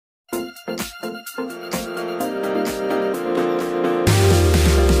Hey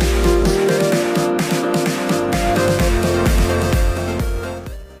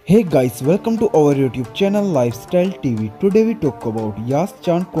guys, welcome to our YouTube channel Lifestyle TV. Today we talk about Yağız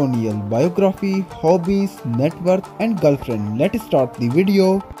Can Konyalı biography, hobbies, net worth and girlfriend. Let's start the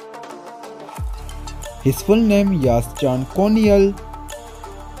video. His full name Yağız Can Konyalı,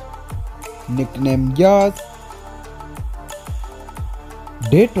 nickname Yağız.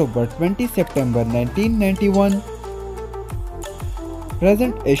 Date of birth 20 September 1991.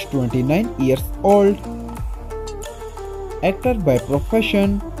 Present age 29 years old. Actor by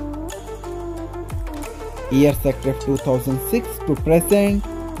profession. Years active 2006 to present.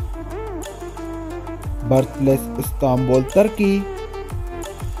 Birthplace Istanbul, Turkey.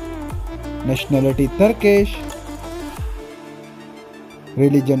 Nationality Turkish.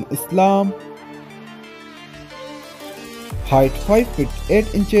 Religion Islam. Height 5 feet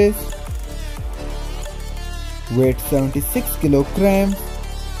 8 inches. Weight 76 kilograms.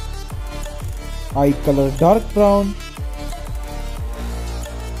 Eye color dark brown.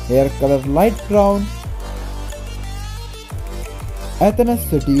 Hair color light brown.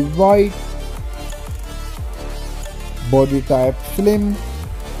 Ethnicity white. Body type slim.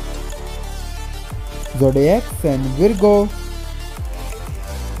 Zodiac sign Virgo.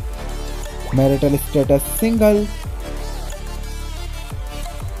 Marital status single.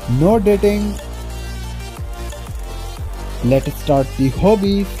 No dating. Let's start the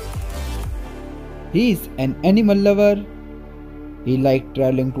hobbies. He is an animal lover. He likes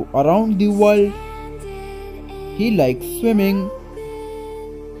traveling to around the world. He likes swimming,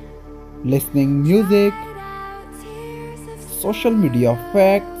 listening music, social media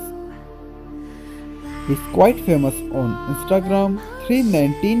facts. He's quite famous on Instagram,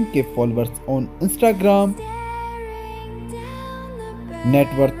 319k followers on Instagram. Net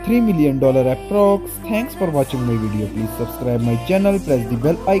worth $3 million approx. Thanks for watching my video. Please subscribe my channel, press the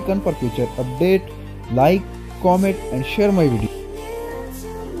bell icon for future update, like, comment and share my video.